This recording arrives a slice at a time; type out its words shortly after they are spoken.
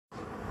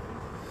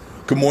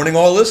Good morning,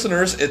 all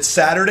listeners. It's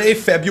Saturday,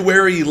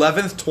 February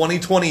 11th,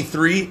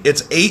 2023.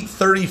 It's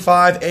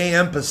 8:35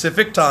 a.m.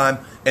 Pacific time,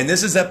 and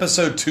this is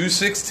episode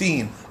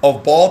 216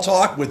 of Ball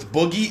Talk with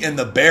Boogie and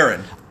the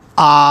Baron.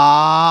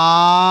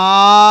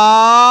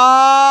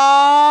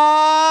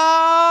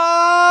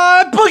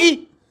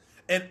 Boogie!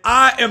 And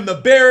I am the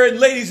Baron.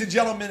 Ladies and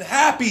gentlemen,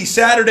 happy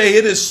Saturday.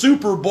 It is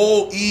Super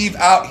Bowl Eve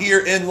out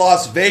here in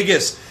Las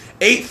Vegas.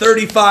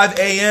 8:35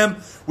 a.m.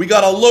 We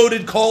got a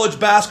loaded college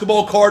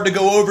basketball card to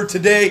go over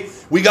today.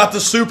 We got the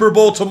Super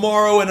Bowl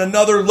tomorrow and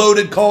another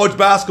loaded college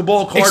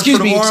basketball card for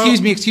tomorrow.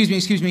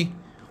 Excuse me.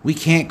 We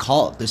can't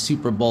call it the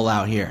Super Bowl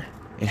out here.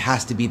 It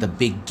has to be the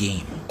big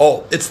game.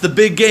 Oh, it's the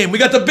big game. We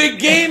got the big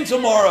game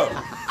tomorrow.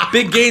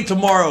 Big game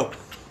tomorrow.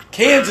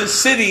 Kansas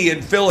City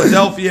and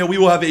Philadelphia. We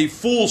will have a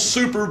full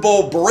Super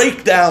Bowl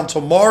breakdown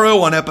tomorrow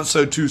on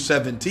episode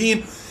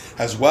 217,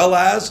 as well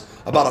as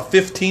about a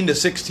 15 to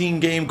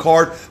 16 game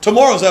card.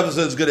 Tomorrow's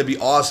episode is going to be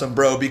awesome,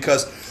 bro,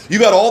 because you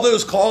got all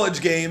those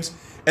college games,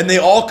 and they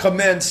all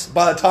commence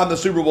by the time the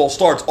Super Bowl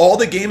starts. All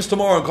the games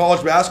tomorrow in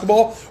college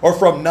basketball are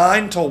from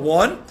 9 to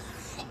 1.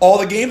 All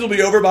the games will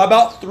be over by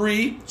about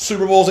 3.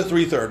 Super Bowl's at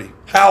 3:30.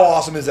 How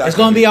awesome is that? It's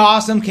going to be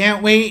awesome.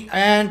 Can't wait.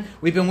 And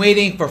we've been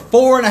waiting for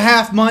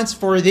 4.5 months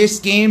for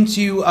this game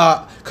to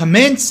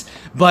commence.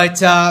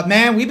 But,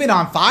 man, we've been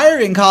on fire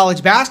in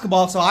college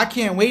basketball, so I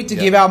can't wait to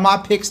give out my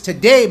picks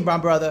today, my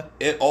brother.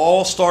 It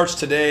all starts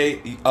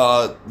today.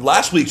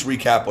 Last week's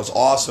recap was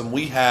awesome.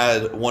 We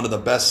had one of the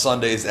best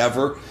Sundays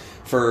ever.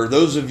 For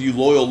those of you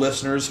loyal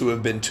listeners who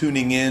have been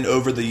tuning in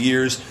over the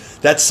years,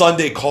 that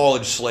Sunday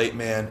college slate,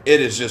 man,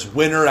 it is just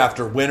winner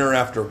after winner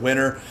after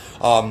winner.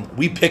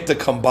 We picked a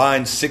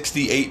combined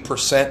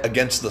 68%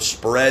 against the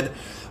spread.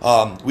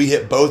 We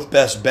hit both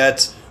best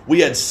bets. We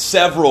had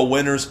several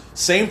winners.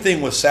 Same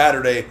thing with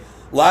Saturday.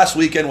 Last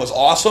weekend was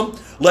awesome.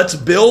 Let's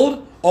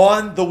build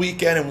on the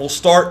weekend, and we'll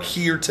start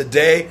here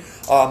today.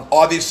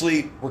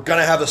 Obviously, we're going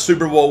to have a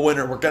Super Bowl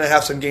winner. We're going to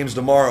have some games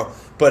tomorrow,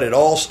 but it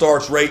all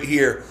starts right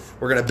here.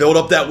 We're going to build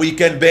up that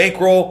weekend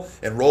bankroll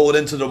and roll it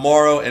into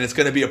tomorrow, and it's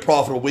going to be a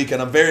profitable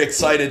weekend. I'm very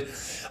excited.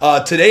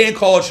 Today in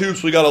college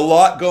hoops, we got a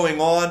lot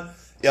going on.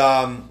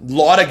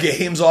 Lot of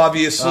games,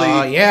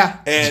 obviously. Yeah.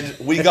 And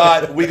we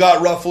got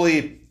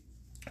roughly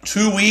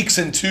 2 weeks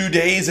and 2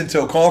 days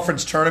until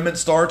conference tournament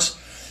starts.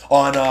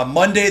 On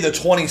Monday the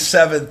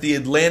 27th, the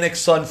Atlantic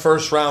Sun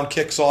first round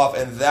kicks off,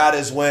 and that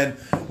is when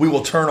we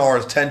will turn our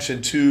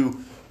attention to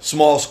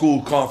small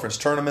school conference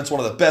tournaments. One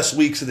of the best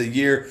weeks of the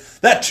year.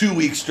 That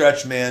 2-week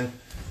stretch, man.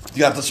 You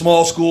got the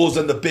small schools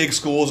and the big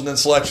schools, and then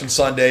Selection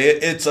Sunday.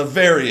 It's a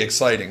very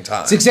exciting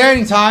time. It's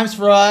exciting times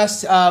for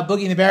us.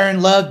 Boogie and the Baron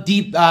love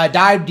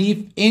dive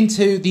deep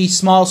into these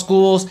small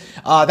schools.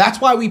 That's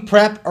why we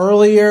prep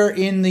earlier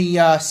in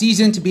the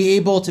season to be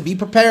able to be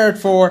prepared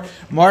for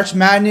March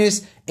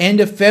Madness, end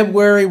of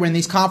February, when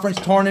these conference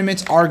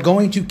tournaments are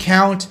going to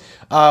count.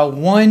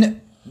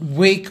 1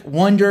 week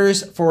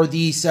wonders for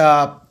these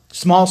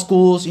small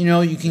schools. You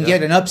know, you can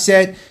get an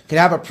upset, could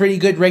have a pretty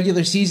good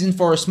regular season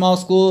for a small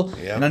school.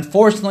 Yeah. And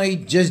unfortunately,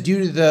 just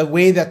due to the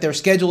way that their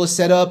schedule is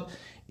set up,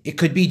 it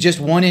could be just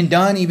one and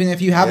done, even if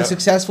you have a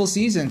successful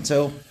season.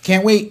 So,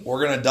 can't wait.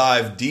 We're going to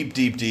dive deep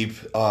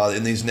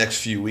in these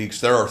next few weeks.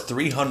 There are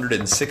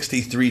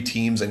 363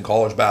 teams in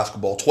college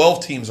basketball.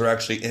 12 teams are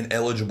actually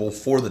ineligible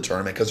for the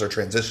tournament because they're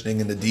transitioning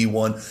into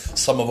D1.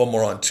 Some of them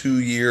are on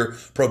 2-year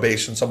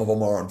probation. Some of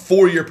them are on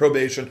 4-year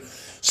probation.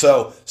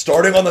 So,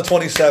 starting on the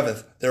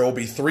 27th, there will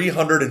be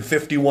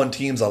 351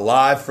 teams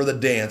alive for the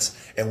dance,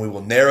 and we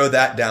will narrow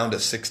that down to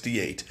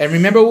 68. And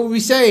remember what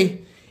we say,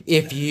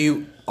 if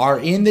you are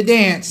in the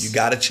dance, you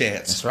got a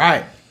chance. That's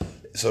right.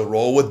 So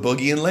roll with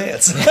Boogie and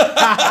Lance.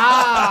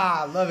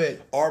 Love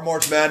it. Our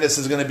March Madness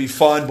is going to be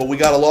fun, but we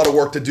got a lot of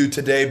work to do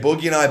today.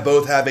 Boogie and I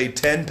both have a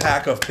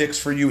 10-pack of picks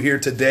for you here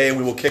today, and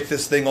we will kick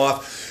this thing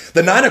off.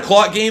 The 9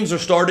 o'clock games are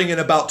starting in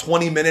about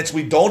 20 minutes.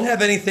 We don't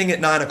have anything at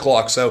 9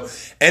 o'clock, so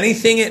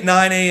anything at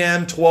 9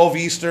 a.m., 12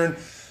 Eastern,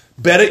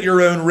 bet at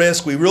your own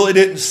risk. We really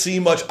didn't see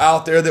much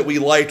out there that we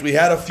liked. We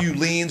had a few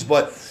leans,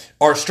 but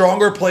our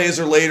stronger plays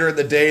are later in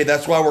the day.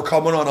 That's why we're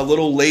coming on a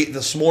little late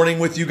this morning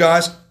with you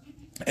guys.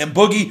 And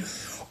Boogie,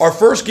 our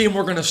first game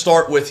we're going to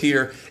start with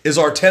here is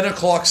our 10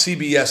 o'clock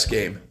CBS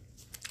game.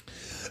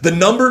 The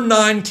number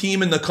 9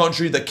 team in the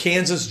country, the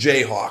Kansas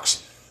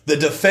Jayhawks, the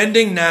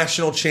defending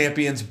national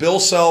champions, Bill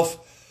Self,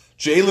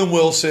 Jalen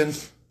Wilson.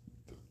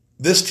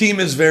 This team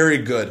is very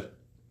good.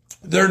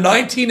 They're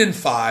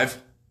 19-5.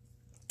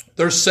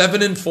 They're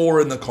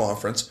 7-4 in the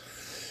conference.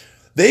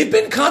 They've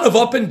been kind of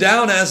up and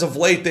down as of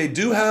late. They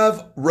do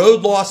have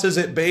road losses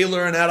at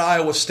Baylor and at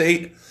Iowa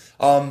State.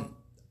 A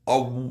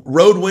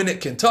road win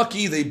at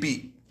Kentucky. They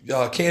beat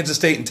Kansas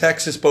State and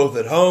Texas both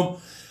at home.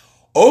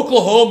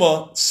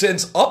 Oklahoma,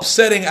 since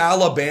upsetting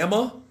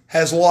Alabama,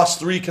 has lost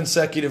 3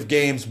 consecutive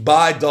games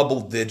by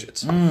double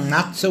digits.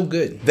 Not so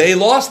good. They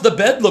lost the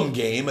Bedlam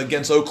game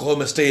against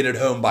Oklahoma State at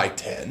home by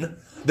 10.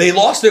 They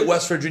lost at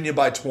West Virginia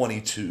by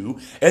 22.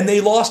 And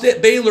they lost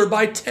at Baylor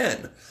by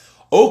 10.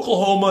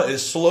 Oklahoma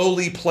is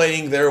slowly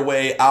playing their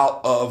way out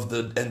of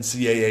the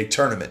NCAA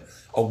tournament.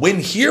 A win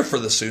here for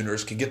the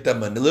Sooners can get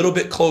them a little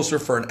bit closer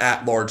for an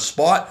at-large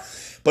spot.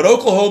 But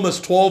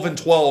Oklahoma's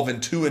 12-12 and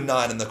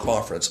 2-9 in the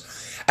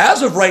conference.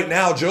 As of right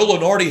now, Joe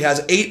Lunardi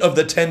has 8 of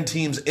the 10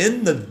 teams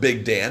in the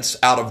Big Dance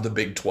out of the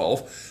Big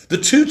 12. The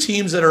 2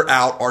 teams that are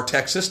out are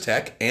Texas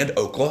Tech and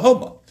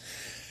Oklahoma.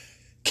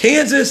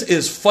 Kansas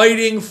is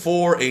fighting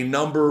for a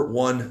number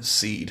 1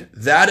 seed.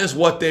 That is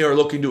what they are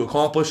looking to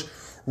accomplish.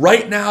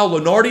 Right now,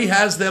 Lunardi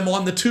has them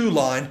on the 2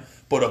 line,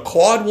 but a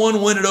quad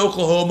 1 win at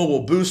Oklahoma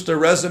will boost their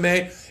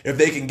resume. If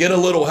they can get a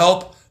little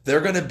help, they're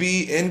going to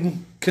be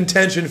in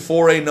contention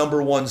for a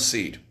number 1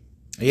 seed.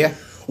 Yeah.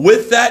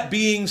 With that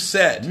being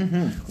said,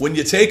 when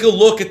you take a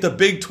look at the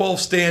Big 12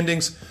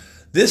 standings,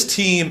 this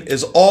team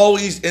is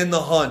always in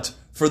the hunt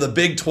for the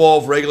Big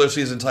 12 regular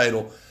season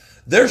title.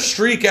 Their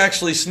streak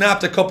actually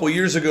snapped a couple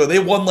years ago. They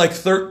won like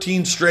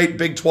 13 straight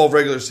Big 12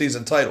 regular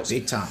season titles.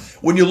 Big time.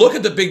 When you look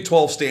at the Big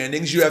 12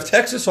 standings, you have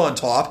Texas on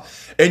top,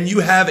 and you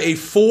have a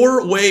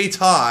 4-way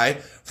tie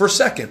for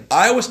second.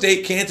 Iowa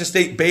State, Kansas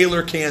State,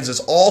 Baylor, Kansas,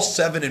 all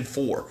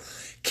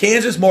 7-4.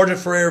 Kansas margin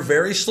for error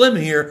very slim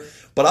here,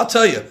 but I'll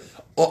tell you,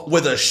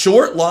 with a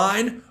short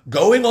line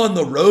going on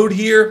the road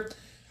here,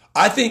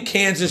 I think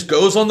Kansas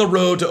goes on the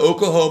road to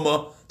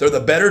Oklahoma. They're the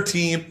better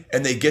team,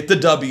 and they get the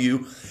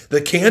W.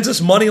 The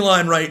Kansas money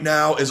line right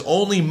now is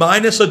only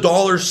minus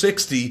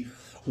 $1.60.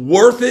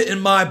 Worth it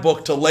in my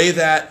book to lay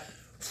that.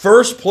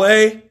 First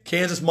play,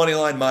 Kansas money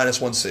line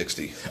minus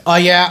 160.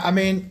 Yeah, I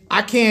mean,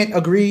 I can't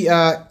agree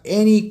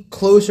any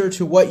closer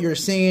to what you're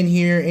saying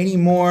here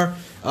anymore.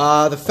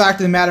 The fact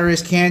of the matter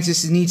is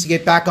Kansas needs to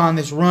get back on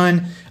this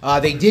run.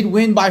 They did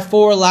win by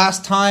 4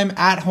 last time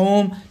at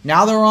home.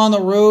 Now they're on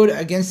the road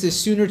against this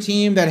Sooner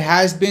team that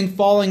has been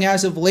falling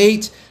as of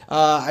late.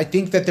 I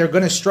think that they're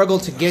going to struggle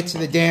to get to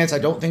the dance. I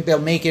don't think they'll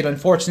make it,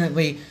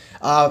 unfortunately.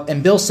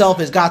 And Bill Self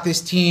has got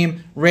this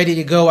team ready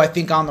to go, I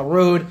think, on the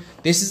road.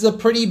 This is a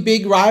pretty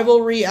big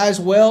rivalry as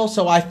well,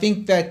 so I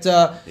think that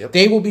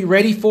they will be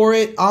ready for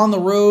it on the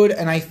road,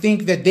 and I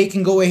think that they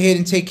can go ahead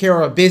and take care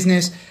of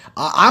business.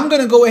 I'm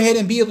going to go ahead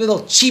and be a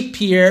little cheap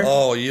here.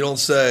 Oh, you don't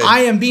say. I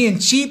am being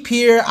cheap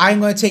here. I'm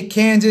going to take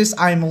Kansas.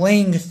 I'm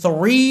laying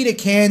 3 to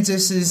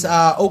Kansas's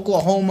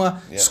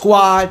Oklahoma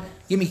squad.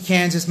 Give me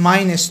Kansas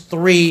minus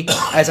 3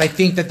 as I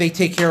think that they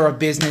take care of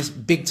business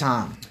big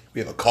time. We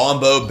have a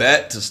combo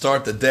bet to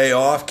start the day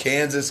off.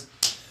 Kansas,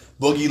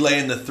 Boogie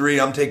laying the 3.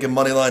 I'm taking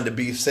money line to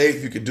be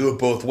safe. You could do it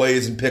both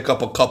ways and pick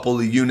up a couple of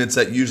the units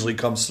that usually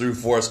comes through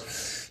for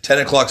us. 10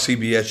 o'clock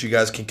CBS, you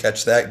guys can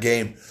catch that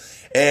game.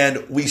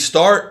 And we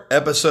start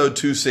episode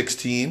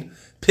 216.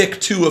 Pick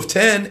 2 of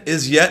 10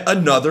 is yet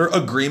another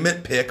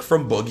agreement pick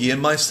from Boogie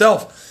and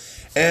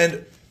myself.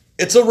 And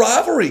it's a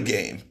rivalry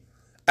game.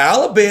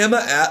 Alabama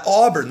at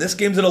Auburn. This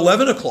game's at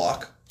 11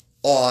 o'clock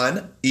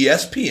on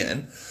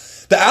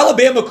ESPN. The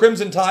Alabama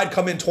Crimson Tide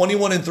come in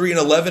 21-3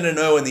 and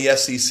 11-0 in the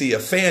SEC. A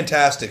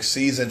fantastic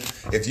season.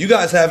 If you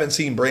guys haven't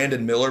seen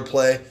Brandon Miller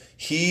play,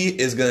 he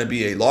is going to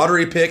be a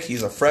lottery pick.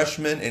 He's a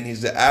freshman, and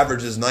his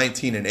average is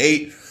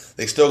 19-8.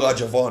 They still got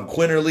Javon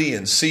Quinterly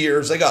and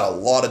Sears. They got a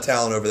lot of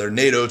talent over there.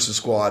 Nate Oates'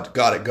 squad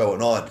got it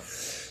going on.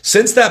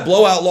 Since that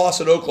blowout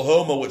loss at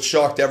Oklahoma, which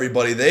shocked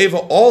everybody,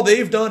 all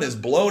they've done is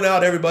blown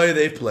out everybody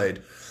they've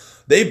played.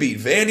 They beat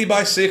Vandy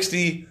by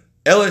 60,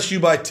 LSU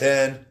by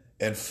 10,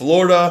 and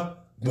Florida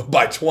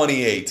by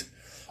 28.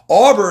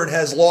 Auburn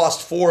has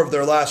lost 4 of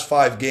their last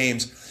 5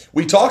 games.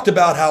 We talked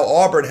about how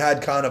Auburn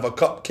had kind of a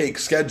cupcake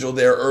schedule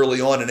there early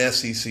on in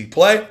SEC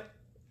play,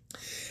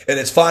 and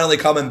it's finally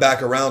coming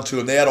back around to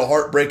them. They had a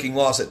heartbreaking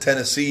loss at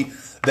Tennessee.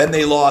 Then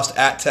they lost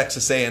at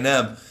Texas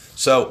A&M.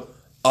 So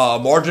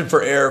margin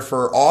for error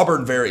for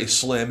Auburn very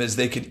slim, as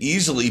they could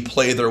easily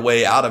play their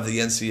way out of the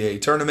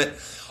NCAA tournament.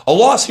 A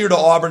loss here to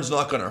Auburn's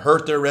not going to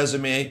hurt their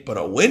resume, but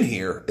a win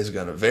here is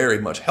going to very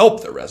much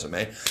help their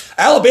resume.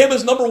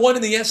 Alabama's number 1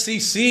 in the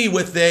SEC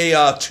with a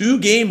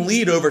 2-game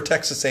lead over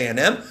Texas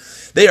A&M.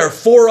 They are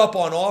 4 up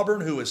on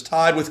Auburn, who is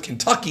tied with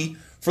Kentucky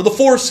for the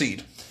 4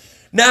 seed.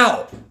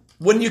 Now,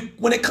 when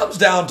it comes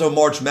down to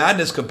March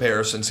Madness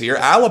comparisons here,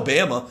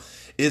 Alabama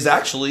is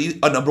actually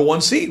a number 1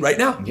 seed right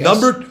now.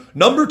 Yes.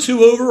 Number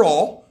 2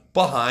 overall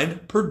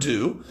behind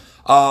Purdue.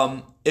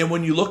 And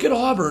when you look at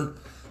Auburn,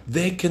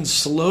 they can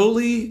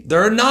slowly,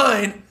 they're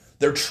 9.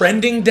 They're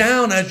trending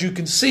down, as you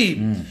can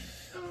see.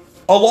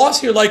 A loss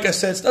here, like I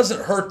said,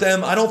 doesn't hurt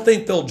them. I don't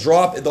think they'll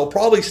drop. They'll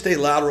probably stay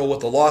lateral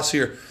with the loss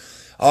here.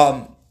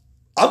 I'm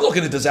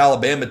looking at this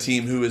Alabama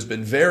team who has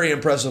been very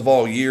impressive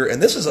all year,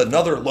 and this is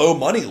another low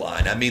money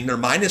line. I mean, they're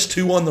minus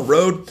 2 on the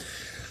road.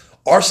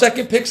 Our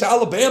second pick's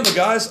Alabama,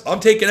 guys. I'm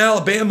taking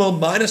Alabama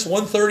minus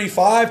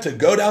 135 to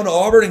go down to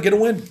Auburn and get a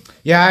win.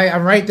 Yeah,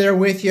 I'm right there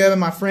with you,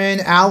 my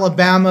friend.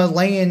 Alabama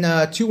laying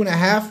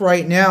 2.5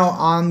 right now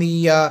on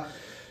the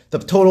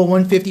total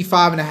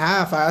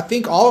 155.5. I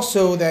think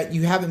also that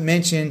you haven't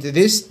mentioned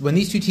this, when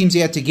these two teams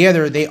get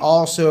together, they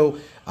also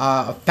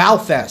foul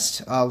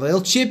fest, a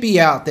little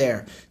chippy out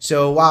there.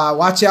 So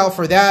watch out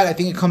for that. I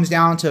think it comes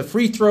down to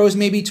free throws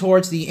maybe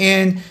towards the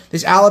end.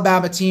 This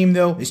Alabama team,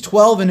 though, is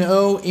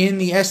 12-0 in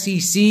the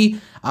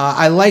SEC.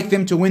 I like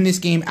them to win this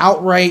game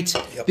outright.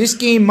 Yep. This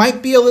game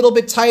might be a little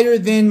bit tighter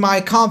than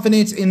my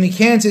confidence in the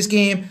Kansas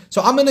game,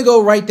 so I'm going to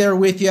go right there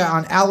with you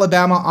on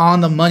Alabama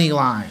on the money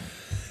line.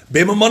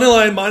 Bama money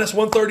line minus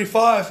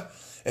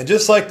 135. And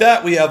just like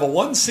that, we have a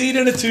 1 seed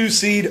and a 2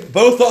 seed,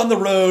 both on the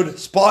road,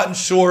 spot and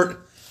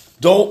short.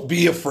 Don't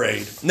be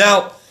afraid.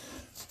 Now,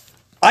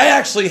 I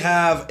actually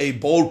have a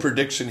bold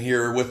prediction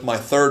here with my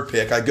third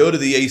pick. I go to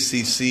the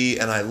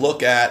ACC and I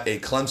look at a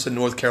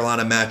Clemson-North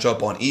Carolina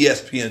matchup on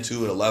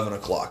ESPN2 at 11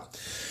 o'clock.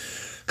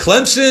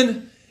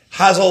 Clemson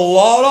has a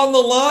lot on the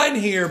line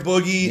here,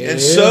 Boogie, and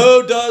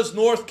so does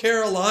North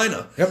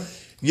Carolina. Yep.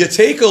 You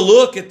take a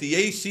look at the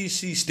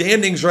ACC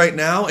standings right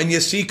now, and you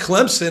see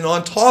Clemson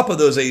on top of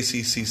those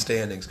ACC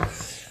standings.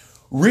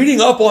 Reading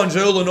up on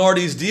Joe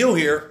Lunardi's deal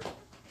here,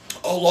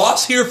 a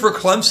loss here for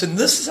Clemson.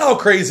 This is how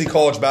crazy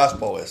college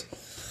basketball is.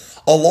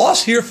 A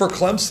loss here for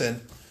Clemson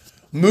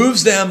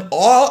moves them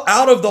all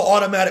out of the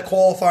automatic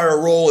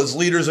qualifier role as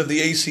leaders of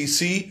the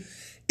ACC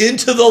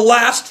into the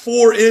last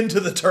 4 into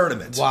the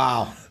tournament.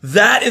 Wow.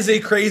 That is a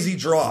crazy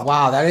drop.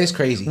 Wow, that is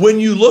crazy. When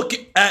you look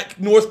at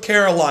North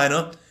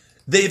Carolina,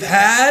 they've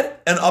had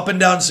an up and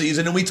down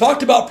season, and we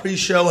talked about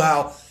pre-show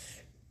how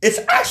it's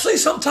actually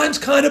sometimes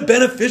kind of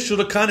beneficial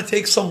to kind of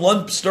take some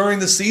lumps during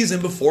the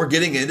season before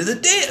getting into the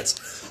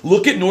dance.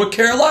 Look at North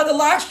Carolina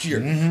last year.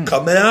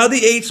 Coming out of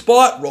the 8th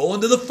spot, rolling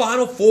to the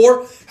Final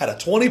Four, had a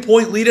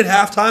 20-point lead at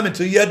halftime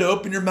until you had to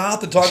open your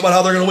mouth and talk about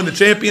how they're going to win the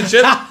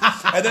championship.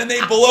 And then they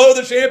blow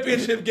the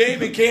championship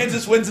game and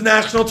Kansas wins the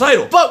national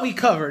title. But we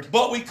covered.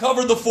 But we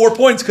covered the 4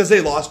 points because they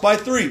lost by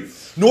 3.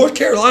 North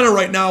Carolina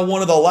right now,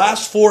 one of the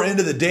last 4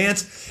 into the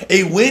dance.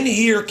 A win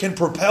here can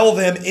propel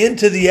them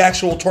into the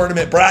actual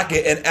tournament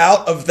bracket and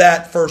out of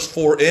that first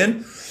 4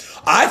 in.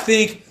 I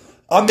think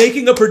I'm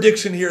making a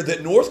prediction here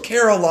that North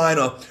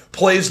Carolina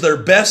plays their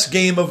best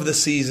game of the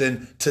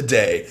season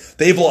today.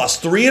 They've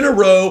lost 3 in a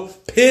row,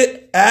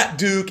 Pitt, at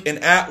Duke,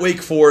 and at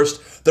Wake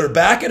Forest. They're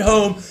back at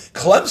home.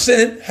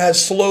 Clemson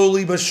has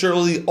slowly but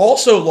surely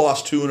also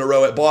lost 2 in a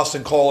row at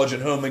Boston College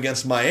at home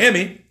against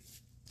Miami.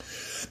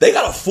 They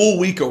got a full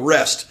week of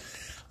rest.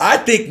 I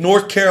think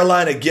North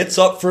Carolina gets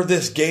up for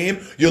this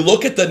game. You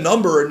look at the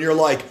number and you're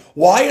like,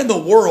 why in the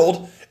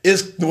world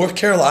is North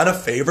Carolina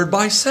favored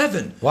by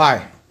 7?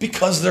 Why?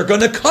 Because they're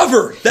going to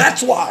cover.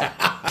 That's why.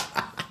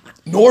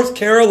 North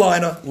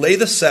Carolina, lay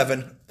the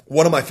 7.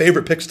 One of my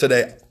favorite picks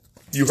today.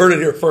 You heard it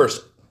here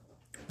first.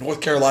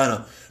 North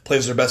Carolina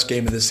plays their best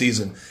game of the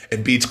season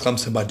and beats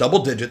Clemson by double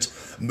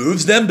digits,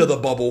 moves them to the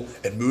bubble,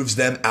 and moves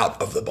them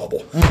out of the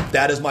bubble.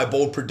 That is my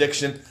bold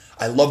prediction.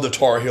 I love the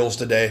Tar Heels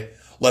today.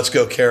 Let's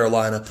go,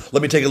 Carolina.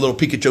 Let me take a little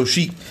peek at Joe's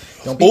sheet.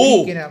 Don't be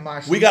peeking at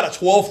my sheet. We got a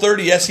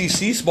 12:30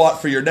 SEC spot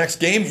for your next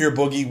game here,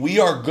 Boogie. We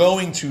are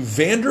going to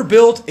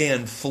Vanderbilt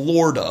and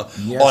Florida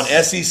on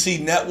SEC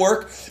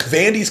Network.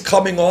 Vandy's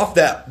coming off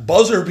that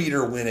buzzer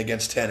beater win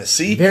against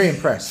Tennessee. Very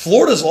impressed.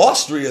 Florida's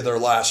lost 3 of their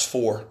last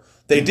 4.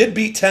 They did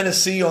beat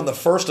Tennessee on the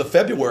 1st of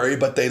February,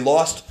 but they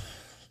lost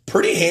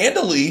pretty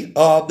handily.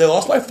 They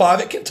lost by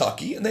 5 at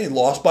Kentucky, and they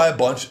lost by a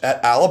bunch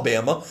at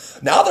Alabama.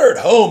 Now they're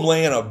at home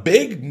laying a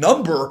big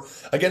number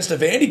against a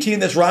Vandy team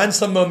that's riding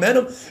some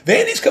momentum.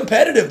 Vandy's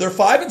competitive. They're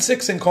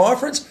 5-6 in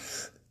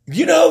conference.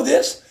 You know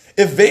this.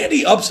 If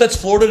Vandy upsets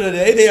Florida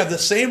today, they have the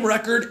same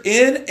record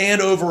in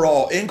and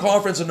overall, in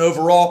conference and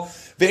overall.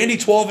 Vandy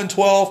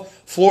 12-12,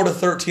 Florida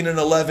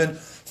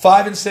 13-11.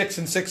 5-6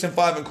 and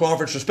 6-5 in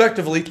conference,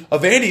 respectively. A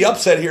Vandy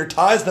upset here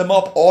ties them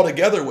up all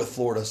together with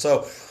Florida.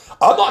 So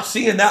I'm not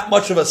seeing that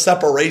much of a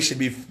separation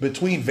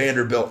between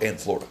Vanderbilt and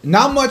Florida.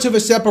 Not much of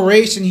a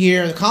separation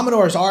here. The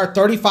Commodores are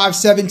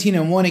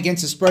 35-17-1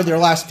 against the spread their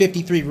last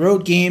 53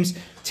 road games,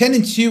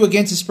 10-2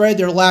 against the spread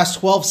their last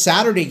 12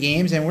 Saturday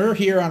games, and we're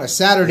here on a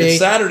Saturday. It's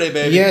Saturday,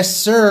 baby. Yes,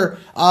 sir.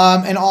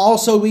 And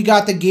also we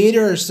got the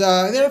Gators.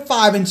 They're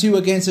 5-2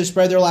 against the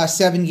spread their last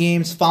 7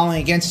 games,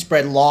 following against the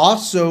spread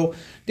loss. So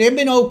they've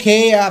been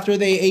okay after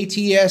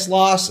the ATS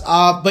loss.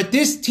 But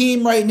this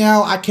team right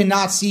now, I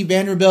cannot see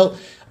Vanderbilt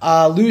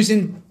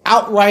losing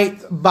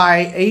outright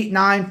by 8,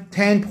 9,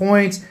 10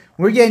 points.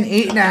 We're getting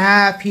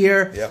 8.5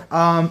 here.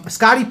 Yep.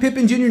 Scottie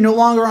Pippen Jr. no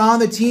longer on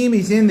the team.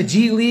 He's in the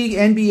G League,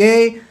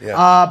 NBA.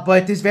 Yep.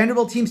 But this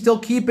Vanderbilt team still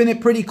keeping it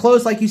pretty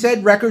close. Like you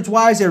said,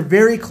 records-wise, they're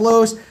very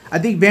close. I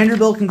think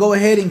Vanderbilt can go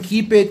ahead and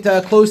keep it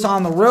close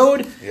on the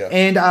road. Yep.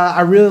 And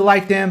I really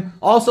like them.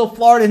 Also,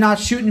 Florida not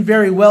shooting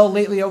very well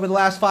lately over the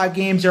last 5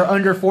 games. They're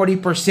under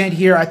 40%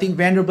 here. I think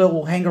Vanderbilt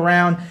will hang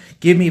around.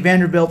 Give me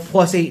Vanderbilt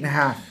plus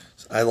 8.5.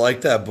 I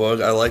like that,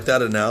 Boog. I like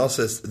that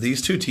analysis.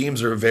 These two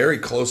teams are very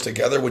close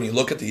together when you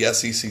look at the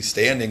SEC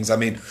standings. I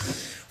mean,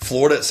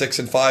 Florida at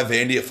 6-5,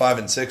 Vandy at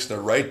 5-6. They're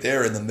right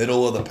there in the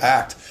middle of the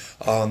pack.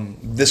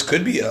 This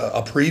could be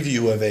a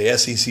preview of a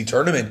SEC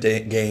tournament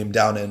game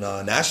down in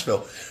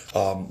Nashville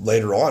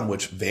later on,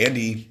 which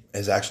Vandy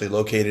is actually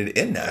located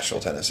in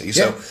Nashville, Tennessee.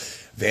 Yeah.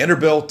 So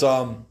Vanderbilt,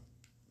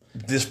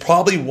 this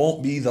probably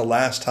won't be the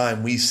last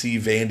time we see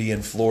Vandy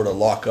and Florida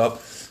lock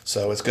up.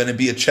 So it's going to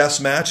be a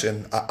chess match,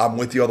 and I'm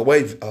with you all the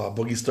way.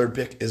 Boogie's third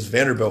pick is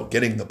Vanderbilt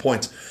getting the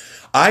points.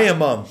 I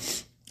am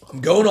I'm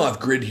going off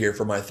grid here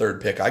for my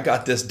third pick. I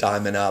got this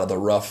diamond out of the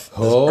rough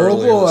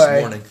earlier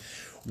this morning.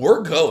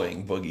 We're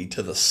going, Boogie,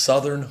 to the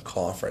Southern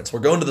Conference. We're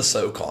going to the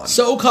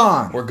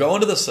SoCon. We're going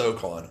to the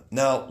SoCon.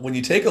 Now, when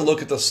you take a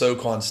look at the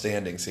SoCon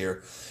standings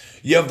here,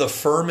 you have the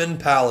Furman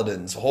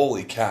Paladins.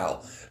 Holy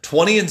cow.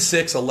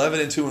 20-6,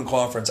 11-2 in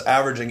conference,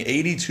 averaging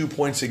 82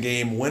 points a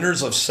game,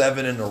 winners of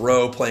 7 in a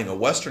row, playing a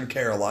Western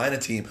Carolina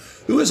team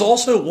who has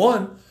also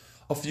won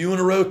a few in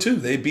a row too.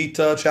 They beat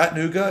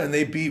Chattanooga and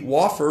they beat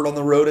Wofford on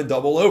the road in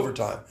double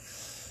overtime.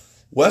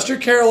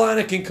 Western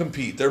Carolina can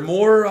compete. They're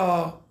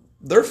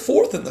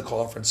fourth in the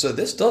conference, so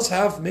this does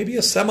have maybe a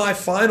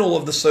semifinal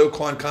of the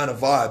SoCon kind of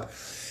vibe.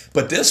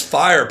 But this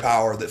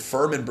firepower that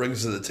Furman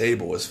brings to the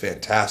table is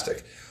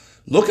fantastic.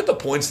 Look at the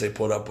points they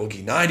put up,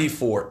 Boogie.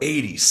 94,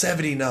 80,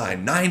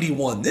 79,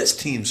 91. This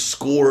team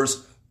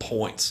scores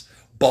points.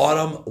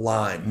 Bottom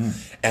line.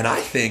 And I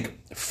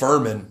think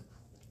Furman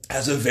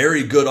has a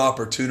very good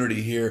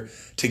opportunity here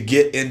to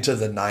get into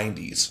the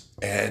 90s.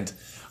 And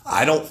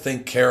I don't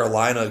think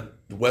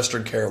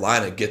Western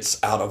Carolina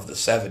gets out of the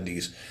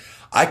 70s.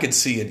 I could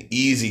see an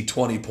easy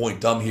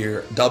 20-point dub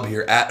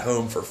here at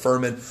home for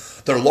Furman.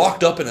 They're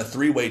locked up in a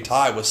three-way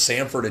tie with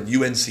Samford and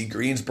UNC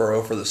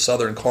Greensboro for the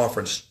Southern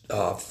Conference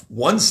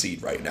 1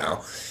 seed right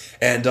now.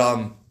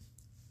 And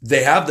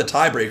they have the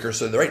tiebreaker,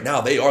 so right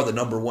now they are the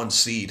number 1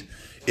 seed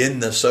in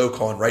the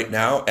SoCon right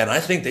now. And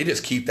I think they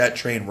just keep that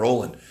train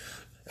rolling.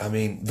 I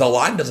mean, the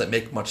line doesn't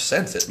make much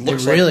sense. It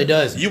really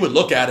does. You would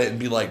look at it and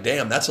be like,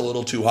 damn, that's a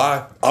little too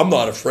high. I'm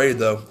not afraid,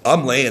 though.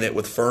 I'm laying it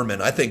with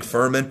Furman. I think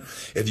Furman,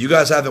 if you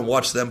guys haven't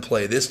watched them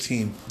play, this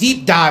team...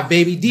 Deep dive,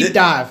 baby. Deep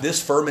dive.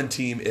 This Furman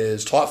team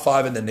is top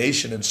 5 in the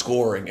nation in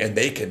scoring, and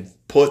they can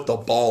put the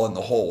ball in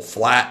the hole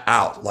flat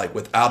out, like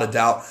without a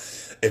doubt.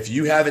 If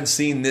you haven't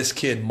seen this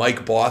kid,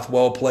 Mike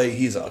Bothwell, play,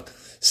 he's a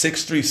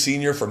 6'3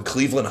 senior from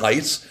Cleveland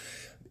Heights,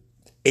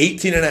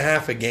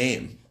 18.5 a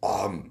game.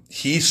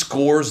 He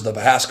scores the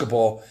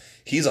basketball.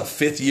 He's a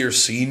 5th-year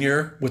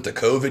senior with the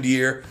COVID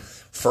year.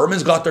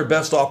 Furman's got their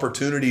best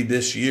opportunity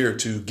this year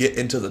to get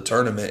into the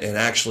tournament and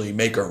actually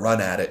make a run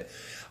at it.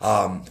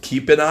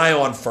 Keep an eye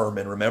on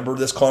Furman. Remember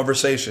this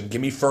conversation.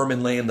 Give me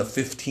Furman laying the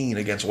 15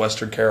 against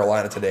Western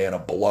Carolina today in a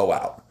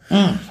blowout.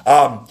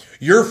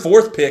 Your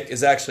 4th pick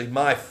is actually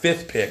my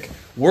 5th pick.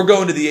 We're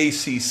going to the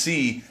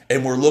ACC,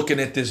 and we're looking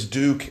at this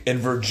Duke and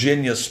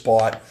Virginia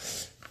spot.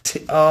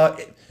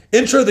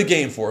 Intro the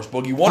game for us,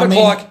 Boogie. 1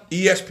 o'clock,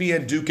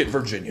 ESPN, Duke at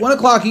Virginia. 1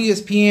 o'clock,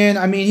 ESPN.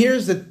 I mean,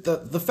 here's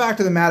the fact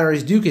of the matter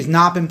is Duke has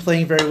not been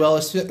playing very well,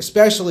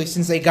 especially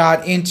since they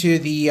got into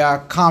the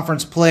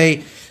conference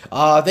play.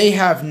 They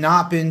have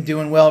not been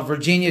doing well.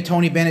 Virginia,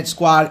 Tony Bennett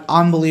squad,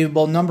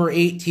 unbelievable. Number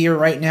 8 tier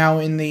right now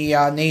in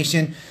the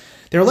nation.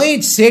 They're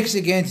laying 6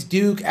 against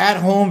Duke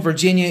at home.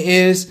 Virginia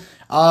is.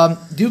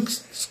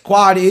 Duke's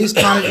squad is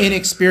kind of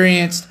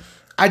inexperienced.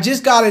 I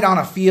just got it on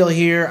a feel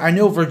here. I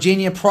know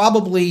Virginia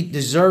probably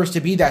deserves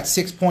to be that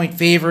 6-point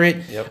favorite.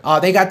 Yep.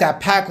 They got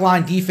that pack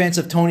line defense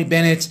of Tony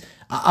Bennett.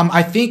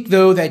 I think,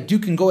 though, that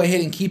Duke can go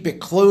ahead and keep it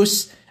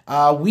close.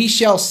 We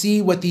shall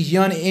see what these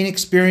young,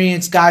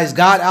 inexperienced guys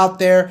got out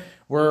there.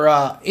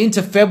 We're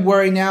into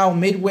February now,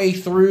 midway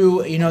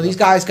through. You know, these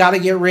guys got to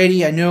get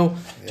ready. I know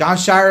John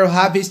Shire will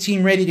have his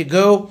team ready to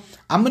go.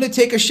 I'm going to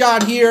take a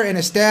shot here and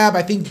a stab.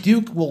 I think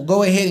Duke will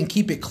go ahead and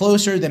keep it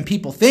closer than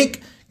people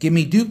think. Give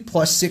me Duke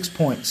plus 6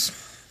 points.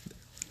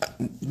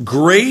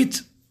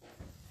 Great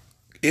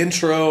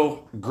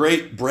intro,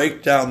 great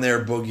breakdown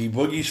there, Boogie.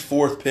 Boogie's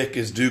 4th pick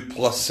is Duke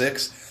plus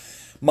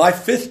 6. My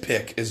 5th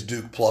pick is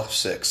Duke plus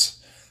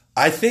 6.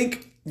 I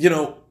think,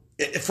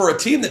 for a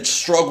team that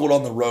struggled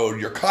on the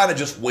road, you're kind of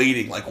just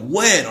waiting, like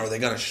when are they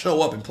going to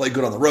show up and play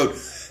good on the road?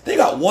 They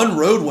got 1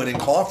 road win in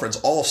conference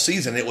all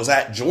season. It was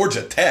at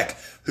Georgia Tech,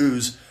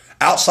 who's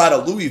outside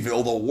of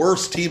Louisville, the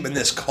worst team in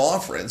this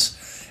conference.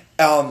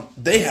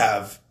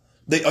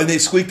 They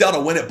squeaked out a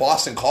win at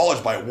Boston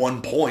College by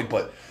 1 point,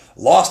 but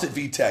lost at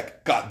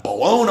VTech, got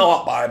blown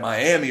out by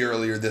Miami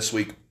earlier this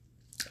week.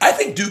 I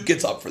think Duke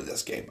gets up for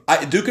this game.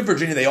 Duke and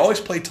Virginia, they always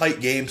play tight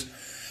games.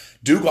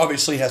 Duke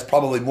obviously has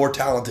probably more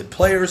talented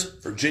players.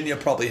 Virginia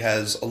probably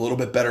has a little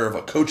bit better of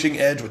a coaching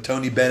edge with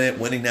Tony Bennett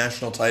winning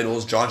national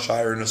titles, John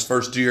Shire in his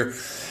first year.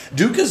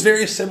 Duke is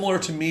very similar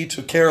to me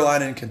to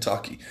Carolina and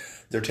Kentucky.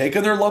 They're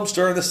taking their lumps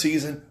during the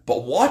season,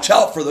 but watch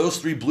out for those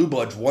 3 blue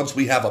bloods once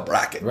we have a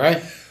bracket.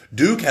 Right.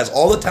 Duke has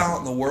all the talent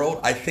in the world.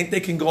 I think they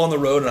can go on the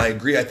road, and I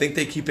agree. I think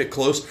they keep it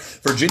close.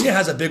 Virginia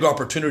has a big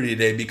opportunity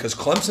today because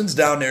Clemson's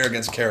down there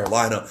against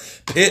Carolina.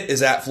 Pitt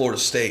is at Florida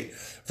State.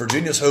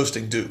 Virginia's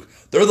hosting Duke.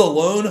 They're the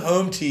lone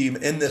home team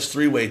in this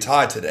 3-way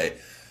tie today.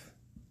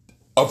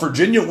 A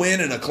Virginia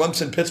win and a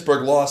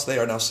Clemson-Pittsburgh loss, they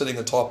are now sitting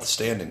atop the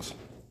standings.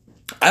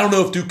 I don't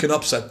know if Duke can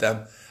upset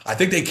them. I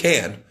think they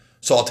can,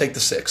 so I'll take the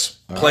 6.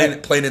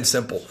 Plain and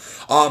simple.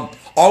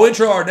 I'll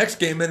intro our next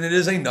game, and it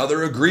is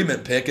another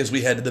agreement pick as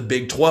we head to the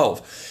Big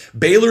 12.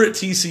 Baylor at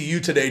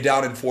TCU today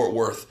down in Fort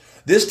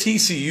Worth. This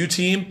TCU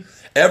team,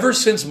 ever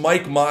since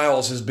Mike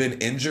Miles has been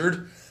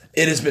injured,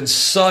 it has been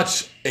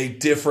such a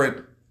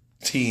different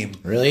team.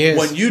 Really is.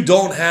 When you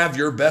don't have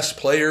your best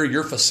player,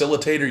 your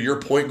facilitator,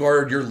 your point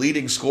guard, your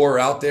leading scorer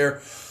out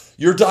there,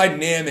 your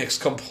dynamics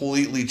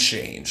completely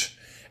change.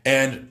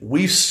 And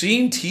we've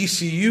seen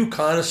TCU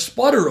kind of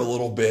sputter a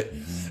little bit.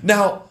 Mm-hmm.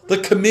 Now, the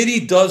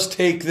committee does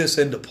take this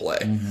into play.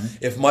 Mm-hmm.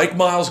 If Mike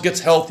Miles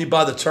gets healthy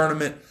by the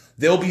tournament,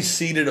 they'll be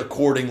seeded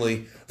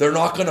accordingly. They're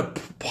not going to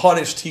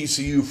punish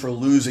TCU for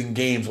losing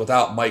games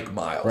without Mike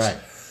Miles. Right.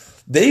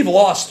 They've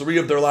lost 3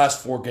 of their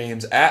last 4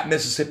 games at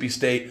Mississippi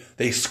State.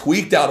 They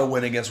squeaked out a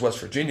win against West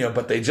Virginia,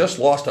 but they just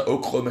lost to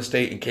Oklahoma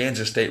State and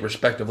Kansas State,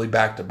 respectively,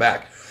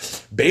 back-to-back.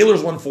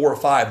 Baylor's won 4 or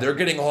 5. They're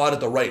getting hot at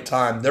the right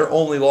time. Their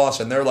only loss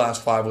in their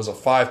last 5 was a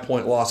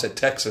 5-point loss at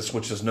Texas,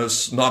 which is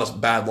not a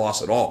bad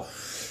loss at all.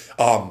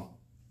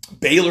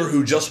 Baylor,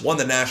 who just won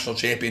the national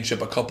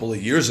championship a couple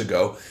of years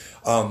ago,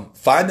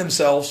 find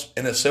themselves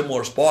in a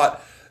similar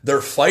spot.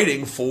 They're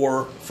fighting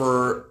for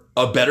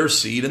a better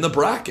seed in the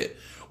bracket.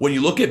 When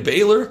you look at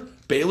Baylor,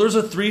 Baylor's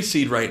a 3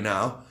 seed right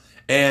now,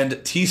 and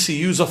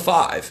TCU's a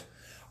 5.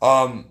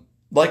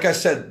 Like I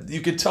said,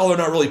 you could tell they're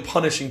not really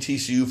punishing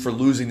TCU for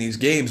losing these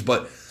games,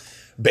 but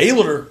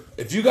Baylor,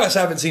 if you guys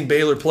haven't seen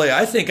Baylor play,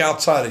 I think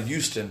outside of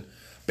Houston,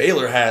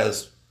 Baylor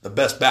has the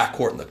best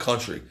backcourt in the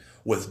country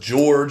with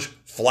George,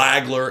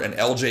 Flagler, and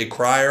LJ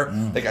Cryer.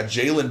 They got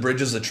Jalen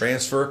Bridges, the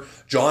transfer.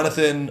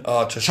 Jonathan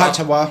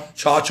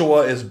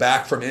Chachawa is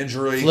back from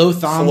injury. Flo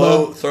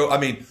Thamba. I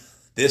mean,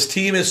 this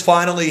team is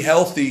finally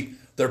healthy.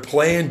 They're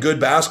playing good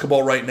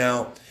basketball right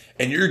now.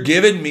 And you're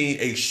giving me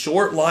a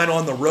short line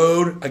on the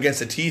road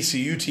against a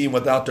TCU team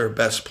without their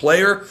best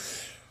player.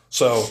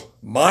 So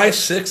my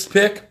 6th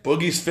pick,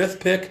 Boogie's 5th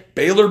pick,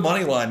 Baylor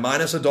money line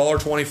minus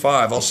 $1.25.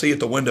 I'll see you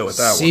at the window with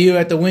that one. See you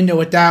at the window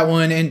with that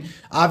one. And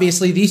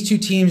obviously these two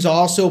teams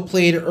also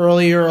played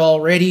earlier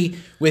already,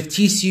 with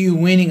TCU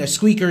winning a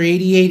squeaker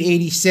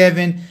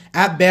 88-87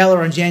 at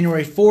Baylor on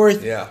January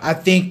 4th. Yeah. I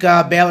think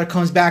Baylor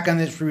comes back on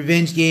this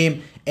revenge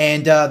game,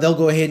 and they'll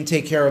go ahead and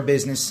take care of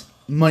business.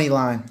 Money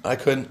line. I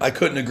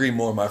couldn't agree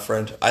more, my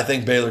friend. I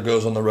think Baylor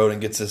goes on the road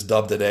and gets this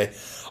dub today.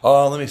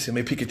 Let me see. Let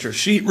me peek at your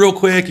sheet real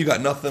quick. You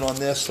got nothing on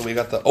this, so we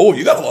got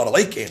you got a lot of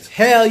late games.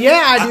 Hell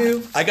yeah, I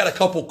do. I got a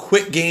couple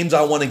quick games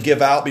I want to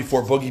give out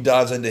before Boogie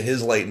dives into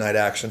his late night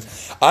action.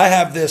 I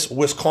have this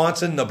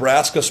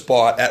Wisconsin-Nebraska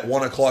spot at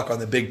 1 o'clock on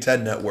the Big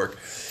Ten Network.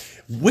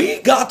 We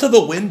got to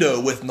the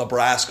window with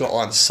Nebraska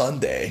on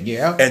Sunday,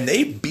 and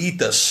they beat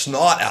the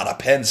snot out of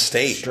Penn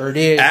State. Sure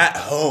did. At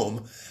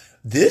home.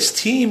 This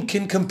team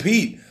can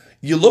compete.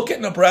 You look at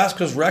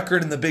Nebraska's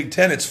record in the Big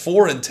Ten; it's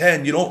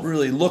 4-10. You don't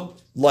really look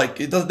like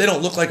it. They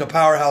don't look like a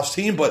powerhouse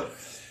team, but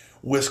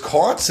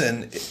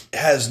Wisconsin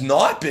has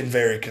not been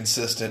very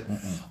consistent.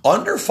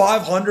 Under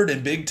 500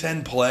 in Big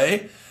Ten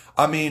play.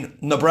 I mean,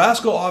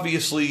 Nebraska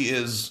obviously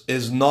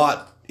is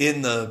not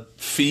in the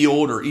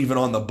field or even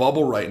on the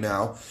bubble right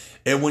now.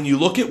 And when you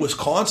look at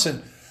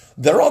Wisconsin,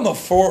 they're on the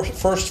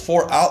first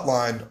 4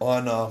 outlined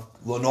on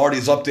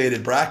Lenardi's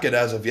updated bracket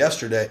as of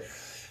yesterday.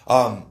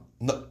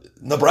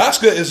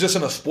 Nebraska is just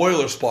in a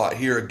spoiler spot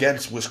here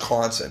against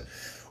Wisconsin.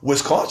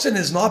 Wisconsin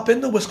has not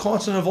been the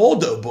Wisconsin of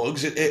old, though,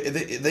 Bugs.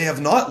 They have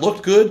not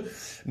looked good.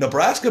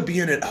 Nebraska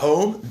being at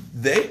home,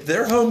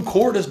 their home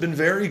court has been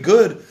very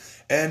good.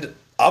 And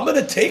I'm going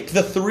to take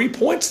the 3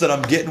 points that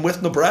I'm getting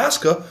with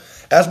Nebraska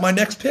as my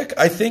next pick.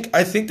 I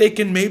think they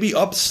can maybe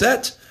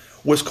upset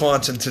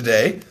Wisconsin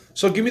today.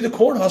 So give me the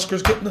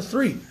Cornhuskers getting the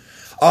 3.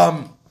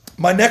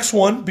 My next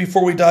one,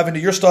 before we dive into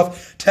your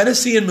stuff,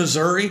 Tennessee and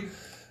Missouri.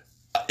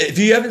 If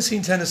you haven't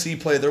seen Tennessee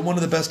play, they're one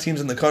of the best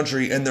teams in the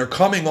country, and they're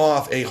coming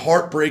off a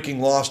heartbreaking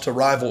loss to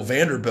rival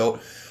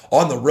Vanderbilt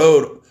on the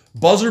road.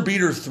 Buzzer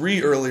beater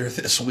 3 earlier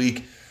this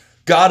week.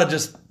 They got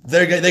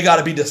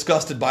to be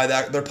disgusted by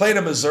that. They're playing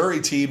a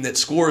Missouri team that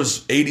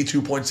scores 82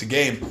 points a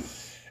game,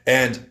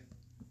 and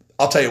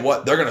I'll tell you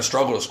what, they're going to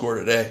struggle to score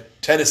today.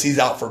 Tennessee's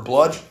out for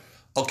blood.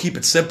 I'll keep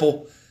it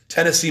simple.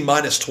 Tennessee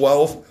minus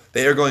 12.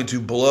 They are going to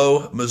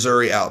blow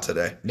Missouri out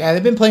today. Yeah,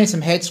 they've been playing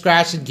some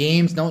head-scratching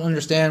games. Don't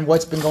understand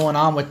what's been going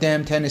on with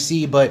them,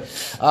 Tennessee, but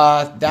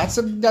that's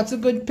a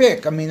good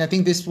pick. I mean, I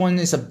think this one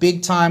is a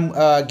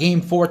big-time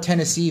game for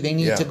Tennessee. They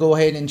need to go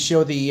ahead and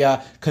show the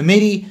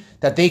committee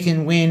that they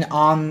can win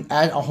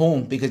at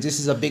home, because this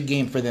is a big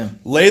game for them.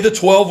 Lay the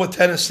 12 with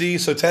Tennessee.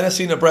 So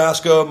Tennessee,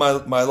 Nebraska,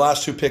 my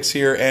last 2 picks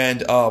here.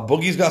 And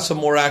Boogie's got some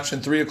more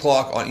action, 3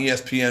 o'clock on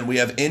ESPN. We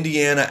have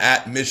Indiana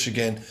at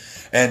Michigan.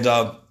 And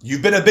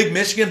you've been a big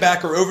Michigan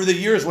backer over the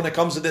years when it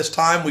comes to this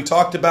time. We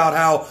talked about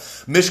how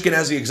Michigan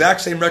has the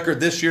exact same record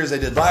this year as they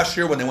did last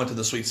year when they went to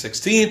the Sweet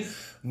 16.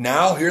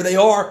 Now, here they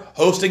are,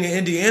 hosting an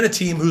Indiana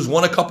team who's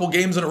won a couple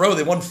games in a row.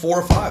 They won 4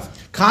 or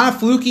 5. Kind of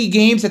fluky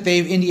games that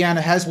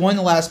Indiana has won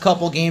the last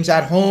couple games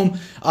at home.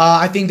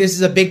 I think this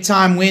is a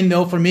big-time win,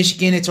 though, for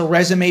Michigan. It's a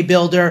resume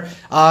builder.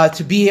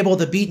 To be able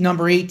to beat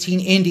number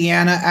 18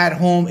 Indiana at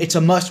home, it's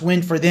a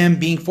must-win for them,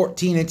 being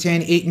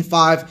 14-10,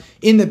 8-5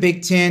 in the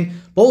Big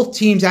Ten. Both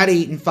teams at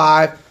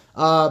 8-5.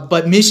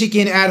 But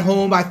Michigan at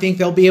home, I think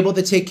they'll be able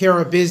to take care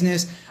of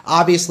business.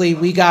 Obviously,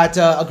 we got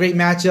a great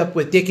matchup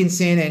with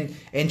Dickinson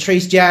and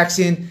Trace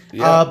Jackson.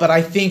 Yeah. But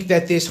I think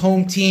that this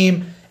home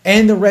team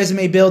and the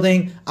resume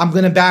building. I'm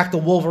going to back the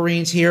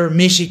Wolverines here.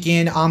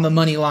 Michigan on the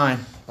money line.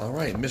 All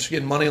right,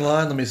 Michigan money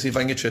line. Let me see if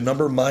I can get you a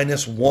number.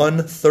 Minus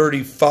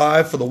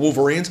 135 for the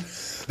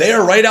Wolverines. They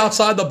are right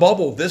outside the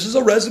bubble. This is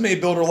a resume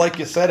builder, like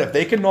you said. If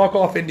they can knock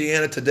off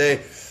Indiana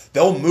today,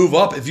 they'll move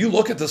up. If you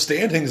look at the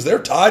standings, they're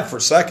tied for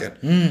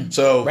second.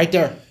 So right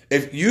there.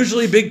 If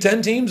usually Big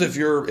Ten teams, if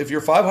you're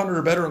 500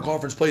 or better in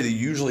conference play, they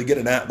usually get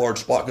an at-large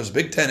spot because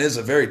Big Ten is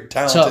a very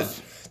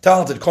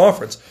talented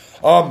conference.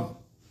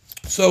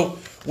 So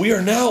we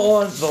are now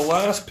on the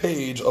last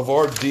page of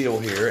our deal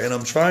here, and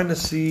I'm trying to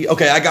see.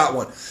 Okay, I got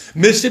one.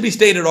 Mississippi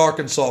State at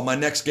Arkansas, my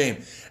next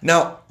game.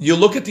 Now, you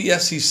look at the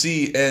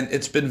SEC, and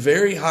it's been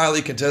very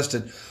highly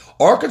contested.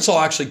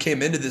 Arkansas actually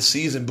came into this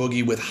season,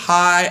 Boogie, with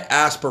high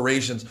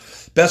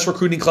aspirations. Best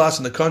recruiting class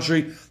in the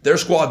country. Their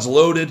squad's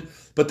loaded,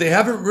 but they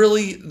haven't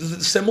really,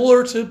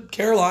 similar to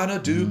Carolina,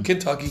 Duke,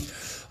 Kentucky,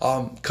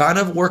 kind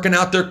of working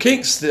out their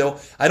kinks still.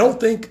 I don't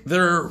think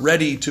they're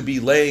ready to be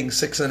laying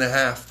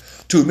 6.5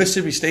 to a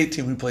Mississippi State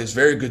team who plays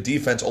very good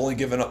defense, only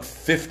giving up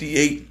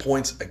 58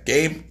 points a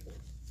game.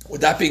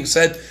 With that being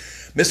said,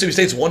 Mississippi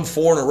State's won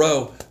 4 in a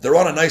row. They're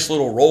on a nice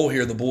little roll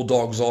here, the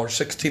Bulldogs are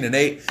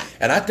 16-8.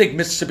 And I think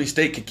Mississippi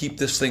State could keep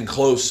this thing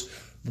close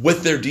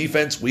with their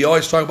defense. We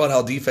always talk about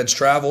how defense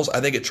travels. I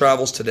think it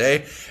travels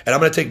today. And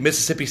I'm going to take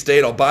Mississippi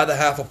State. I'll buy the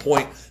half a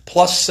point,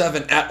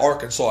 +7 at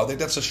Arkansas. I think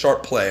that's a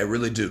sharp play. I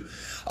really do.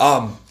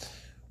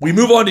 We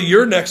move on to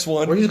your next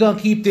one. We're just going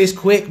to keep this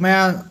quick,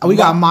 man. We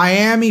got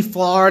Miami,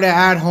 Florida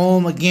at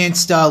home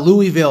against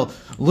Louisville.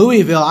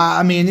 Louisville,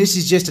 I mean, this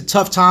is just a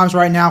tough times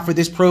right now for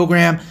this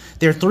program.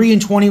 They're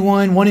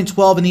 3-21,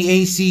 1-12 in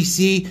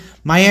the ACC.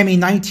 Miami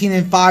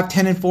 19-5,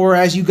 10-4.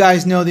 As you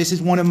guys know, this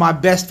is one of my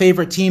best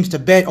favorite teams to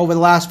bet over the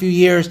last few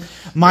years.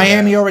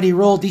 Miami already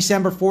rolled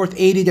December 4th,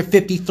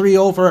 80-53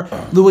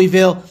 over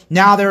Louisville.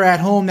 Now they're at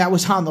home. That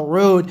was on the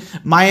road.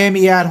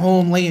 Miami at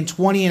home laying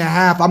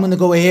 20.5. I'm going to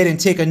go ahead and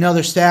take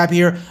another stab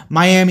here.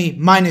 Miami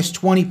minus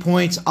 20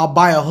 points. I'll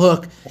buy a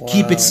hook. Wow.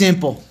 Keep it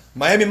simple.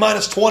 Miami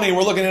minus 20.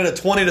 We're looking at a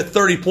 20 to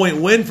 30 point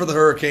win for the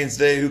Hurricanes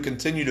today, who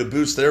continue to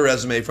boost their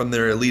resume from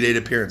their Elite Eight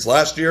appearance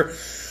last year.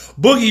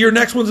 Boogie, your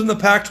next one's in the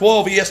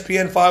Pac-12,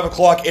 ESPN 5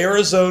 o'clock,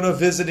 Arizona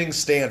visiting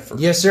Stanford.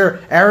 Yes, sir.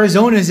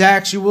 Arizona's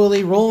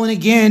actually rolling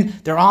again.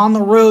 They're on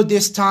the road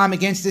this time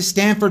against this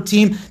Stanford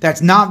team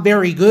that's not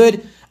very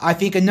good. I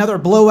think another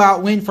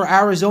blowout win for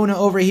Arizona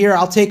over here.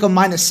 I'll take them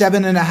minus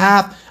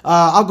 7.5.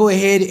 I'll go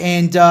ahead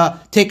and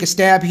take a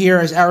stab here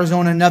as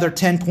Arizona another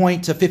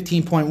 10-point to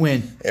 15-point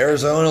win.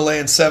 Arizona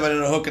laying 7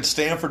 and a hook at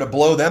Stanford to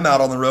blow them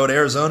out on the road.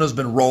 Arizona's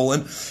been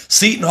rolling.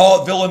 Seton Hall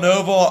at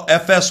Villanova,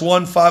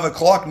 FS1, 5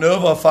 o'clock.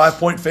 Nova, a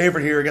 5-point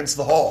favorite here against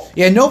the Hall.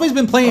 Yeah, Nova's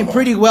been playing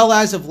pretty well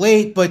as of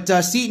late, but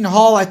Seton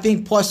Hall, I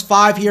think,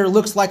 +5 here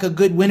looks like a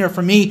good winner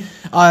for me.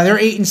 They're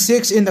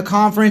 8-6 in the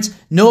conference.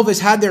 Nova's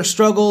had their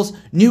struggles.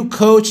 New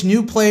coach,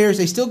 new players.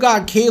 They still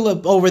got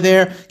Caleb over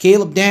there,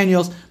 Caleb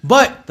Daniels.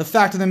 But the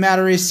fact of the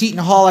matter is Seton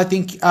Hall, I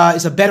think,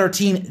 is a better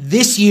team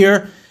this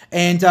year.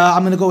 And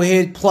I'm going to go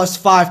ahead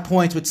 +5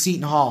 points with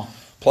Seton Hall.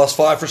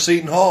 +5 for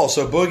Seton Hall.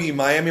 So, Boogie,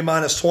 Miami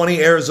minus 20,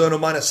 Arizona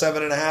minus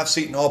 7.5,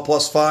 Seton Hall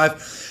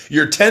 +5.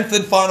 Your 10th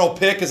and final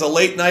pick is a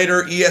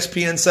late-nighter,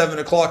 ESPN 7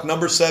 o'clock,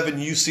 number 7,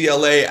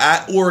 UCLA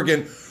at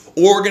Oregon.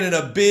 Oregon in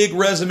a big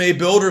resume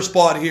builder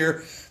spot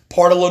here.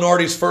 Part of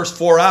Lenardi's first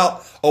 4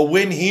 out. A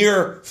win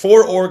here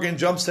for Oregon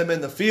jumps them in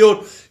the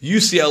field.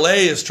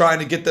 UCLA is trying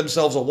to get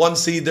themselves a 1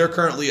 seed. They're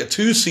currently a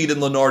 2 seed in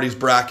Lenardi's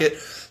bracket.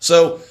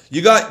 So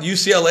you got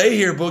UCLA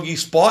here, Boogie,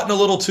 spotting a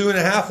little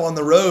 2.5 on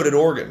the road at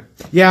Oregon.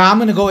 Yeah, I'm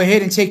going to go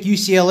ahead and take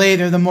UCLA.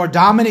 They're the more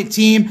dominant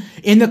team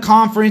in the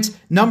conference,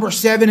 number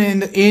 7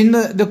 in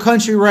the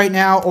country right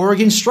now.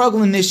 Oregon's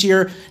struggling this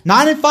year.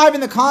 9-5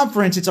 in the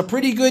conference. It's a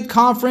pretty good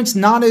conference,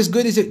 not as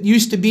good as it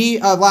used to be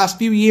last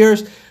few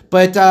years.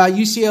 But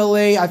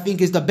UCLA, I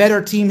think, is the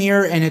better team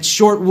here, and it's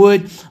short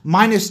wood,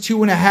 minus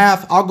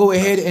 2.5. I'll go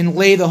ahead and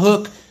lay the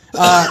hook.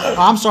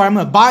 I'm going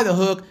to buy the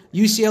hook.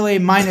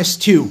 UCLA minus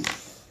 2.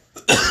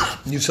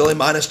 UCLA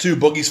minus 2.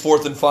 Boogie's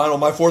 4th and final.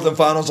 My 4th and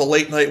final is a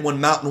late night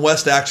one, Mountain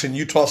West action.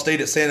 Utah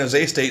State at San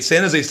Jose State.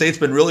 San Jose State's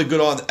been really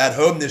good at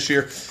home this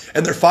year,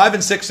 and they're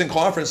 5-6 in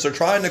conference. They're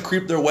trying to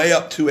creep their way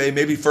up to a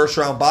maybe first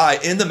round bye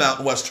in the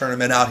Mountain West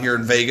tournament out here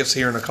in Vegas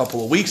here in a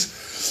couple of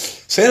weeks.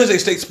 San Jose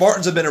State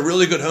Spartans have been a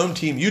really good home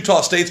team.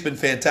 Utah State's been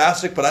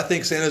fantastic, but I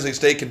think San Jose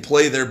State can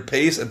play their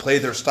pace and play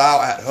their style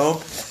at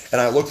home. And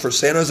I look for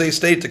San Jose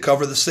State to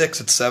cover the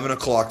 6 at 7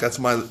 o'clock. That's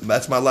my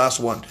last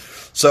one.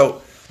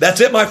 So that's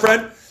it, my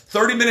friend.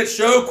 30-minute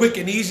show, quick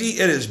and easy.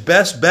 It is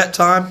best bet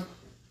time,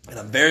 and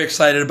I'm very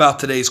excited about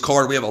today's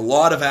card. We have a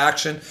lot of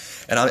action,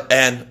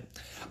 and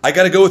I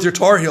got to go with your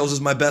Tar Heels as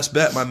my best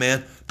bet, my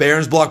man.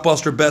 Barron's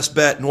Blockbuster best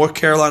bet. North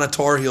Carolina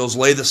Tar Heels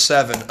lay the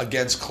 7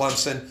 against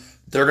Clemson.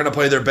 They're going to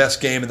play their best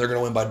game, and they're going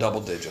to win by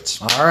double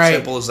digits. All right.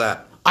 Simple as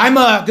that. I'm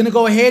going to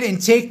go ahead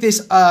and take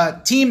this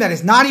team that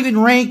is not even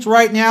ranked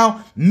right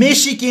now.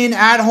 Michigan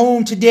at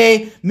home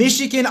today.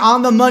 Michigan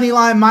on the money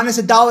line, minus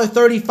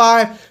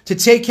 $1.35 to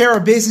take care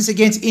of business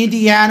against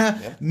Indiana.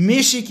 Yep.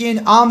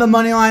 Michigan on the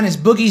money line is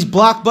Boogie's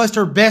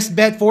blockbuster best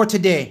bet for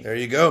today. There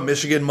you go.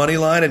 Michigan money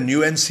line and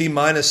UNC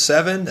minus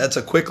 7. That's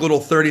a quick little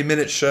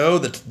 30-minute show.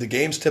 The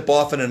games tip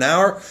off in an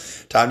hour.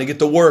 Time to get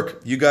to work.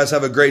 You guys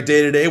have a great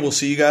day today. We'll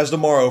see you guys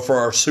tomorrow for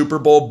our Super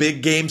Bowl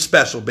big game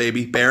special,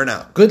 baby. Bearing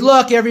out. Good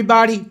luck,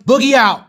 everybody. Boogie out.